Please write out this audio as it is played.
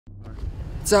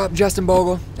What's up, Justin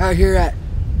Bogle, out here at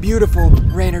beautiful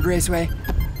Reynard Raceway.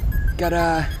 Got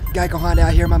Geico Honda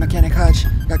out here, my mechanic Hutch.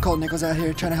 Got Colt Nichols out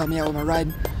here trying to help me out with my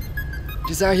riding.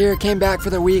 Just out here, came back for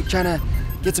the week, trying to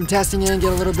get some testing in,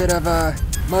 get a little bit of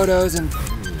motos, and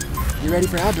get ready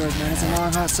for outdoors, man. It's a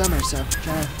long, hot summer, so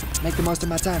trying to make the most of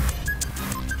my time.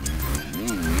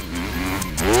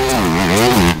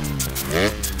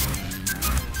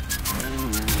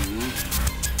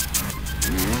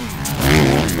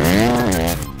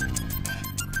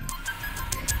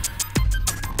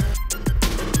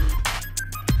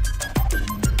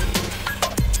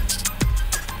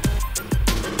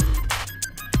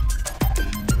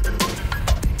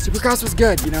 Supercross was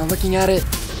good, you know, looking at it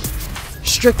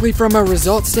strictly from a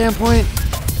result standpoint,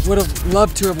 would have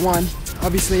loved to have won.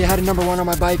 Obviously I had a #1 on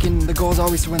my bike and the goal is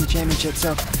always to win the championship,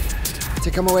 so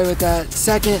to come away with that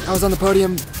second, I was on the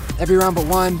podium every round but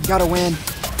one, got a win.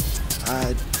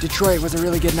 Detroit was a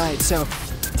really good night, so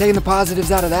taking the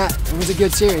positives out of that, it was a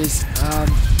good series.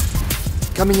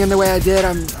 Coming in the way I did,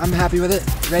 I'm happy with it,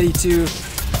 ready to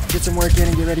get some work in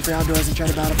and get ready for outdoors and try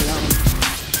to battle for that one.